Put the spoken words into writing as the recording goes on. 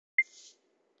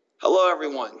Hello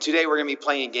everyone, today we're going to be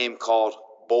playing a game called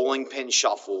Bowling Pin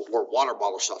Shuffle or Water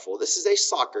Bottle Shuffle. This is a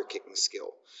soccer kicking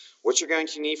skill. What you're going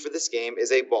to need for this game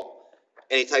is a ball.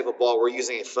 Any type of ball. We're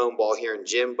using a foam ball here in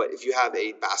gym, but if you have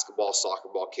a basketball, soccer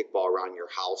ball, kickball around your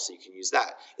house, you can use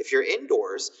that. If you're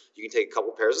indoors, you can take a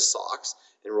couple pairs of socks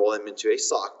and roll them into a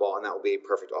sock ball, and that will be a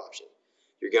perfect option.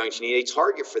 You're going to need a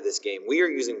target for this game. We are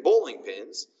using bowling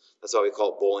pins. That's why we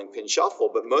call it Bowling Pin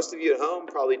Shuffle. But most of you at home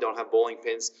probably don't have bowling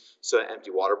pins. So an empty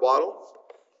water bottle,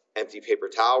 empty paper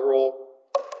towel roll,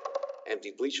 empty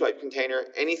bleach wipe container,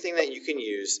 anything that you can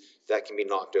use that can be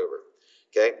knocked over.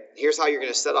 Okay, here's how you're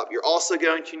going to set up. You're also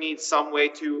going to need some way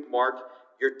to mark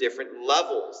your different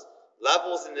levels.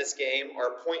 Levels in this game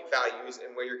are point values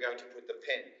and where you're going to put the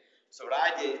pin. So what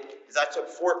I did is I took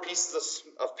 4 pieces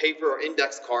of paper or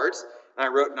index cards, and I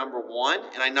wrote number 1,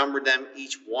 and I numbered them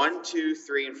each 1, 2,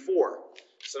 3, and 4.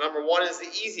 So number 1 is the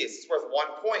easiest. It's worth 1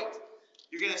 point.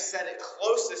 You're going to set it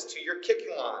closest to your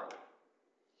kicking line.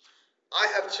 I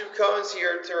have 2 cones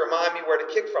here to remind me where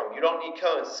to kick from. You don't need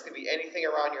cones. This could be anything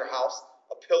around your house,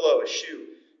 a pillow, a shoe,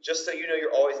 just so you know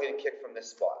you're always going to kick from this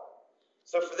spot.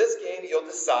 So for this game, you'll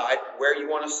decide where you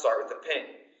want to start with the pin.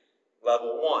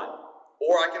 Level 1.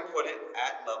 Or I can put it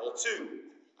at level 2.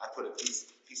 I put a piece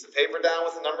of paper down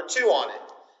with the number 2 on it.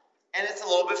 And it's a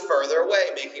little bit further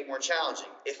away, making it more challenging.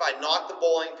 If I knock the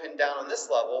bowling pin down on this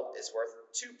level, it's worth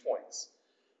 2 points.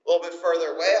 A little bit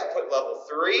further away, I put level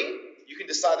 3. You can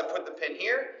decide to put the pin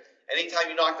here. Anytime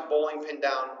you knock the bowling pin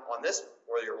down on this,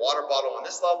 or your water bottle on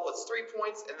this level, it's 3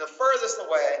 points. And the furthest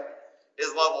away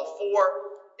is level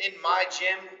 4. In my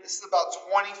gym, this is about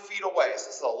 20 feet away, so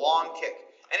this is a long kick.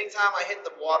 Anytime I hit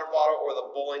the water bottle or the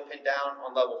bowling pin down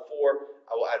on level 4,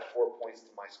 I will add 4 points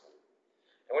to my score.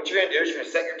 And what you're going to do is you're going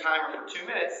to set your timer for 2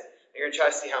 minutes, and you're going to try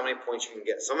to see how many points you can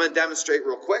get. So I'm going to demonstrate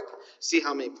real quick, see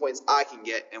how many points I can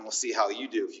get, and we'll see how you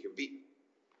do if you can beat me.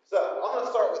 So I'm going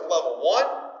to start with level 1.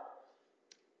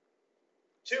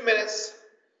 2 minutes,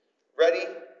 ready,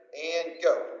 and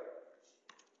go.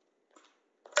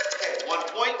 Okay, 1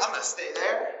 point, I'm going to stay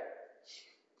there.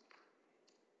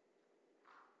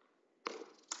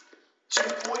 2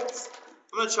 points,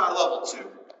 I'm going to try level 2.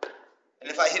 And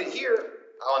if I hit it here,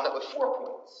 I'll end up with 4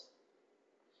 points.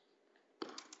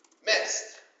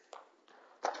 Missed.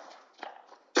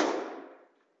 I'm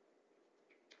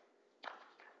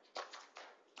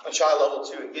going to try level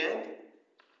 2 again.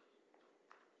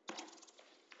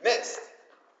 Missed.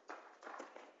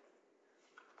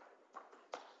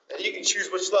 And you can choose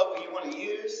which level you want to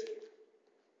use.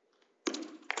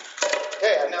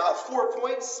 Okay, I now have 4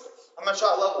 points. I'm going to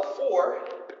try level 4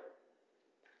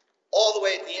 all the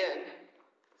way at the end.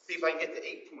 See if I can get to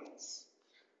 8 points.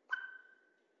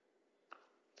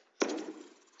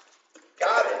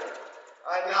 Got it.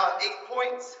 I'm now at 8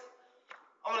 points.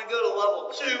 I'm going to go to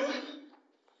level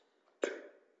 2.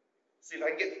 See if I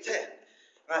can get to 10.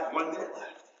 I have 1 minute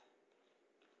left.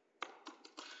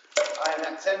 I am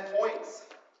at 10 points.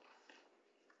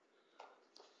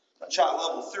 I'll try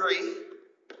level 3.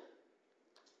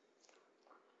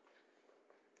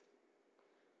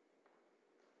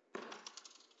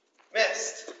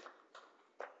 Missed.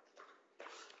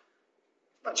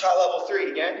 I'm going to try level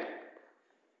 3 again.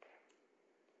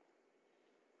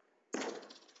 Got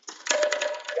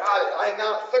it. I am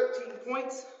now at 13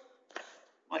 points.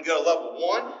 I'm going to go to level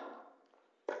 1.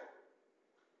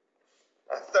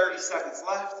 I have 30 seconds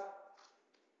left.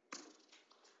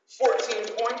 14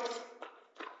 points.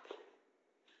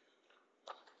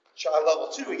 Try level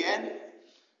 2 again.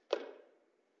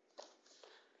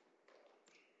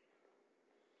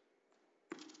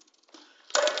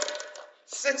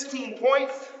 16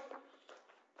 points.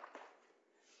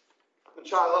 I'm going to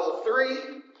try level 3.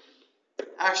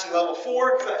 Actually, level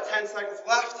 4, because I have 10 seconds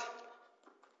left.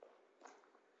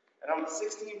 And I'm at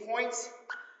 16 points.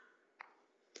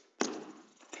 Got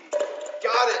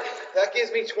it. That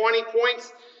gives me 20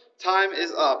 points. Time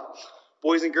is up.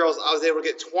 Boys and girls, I was able to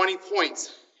get 20 points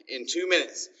in 2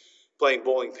 minutes playing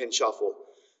Bowling Pin Shuffle.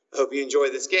 I hope you enjoy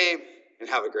this game and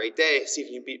have a great day. See if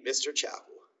you can beat Mr. Chapel.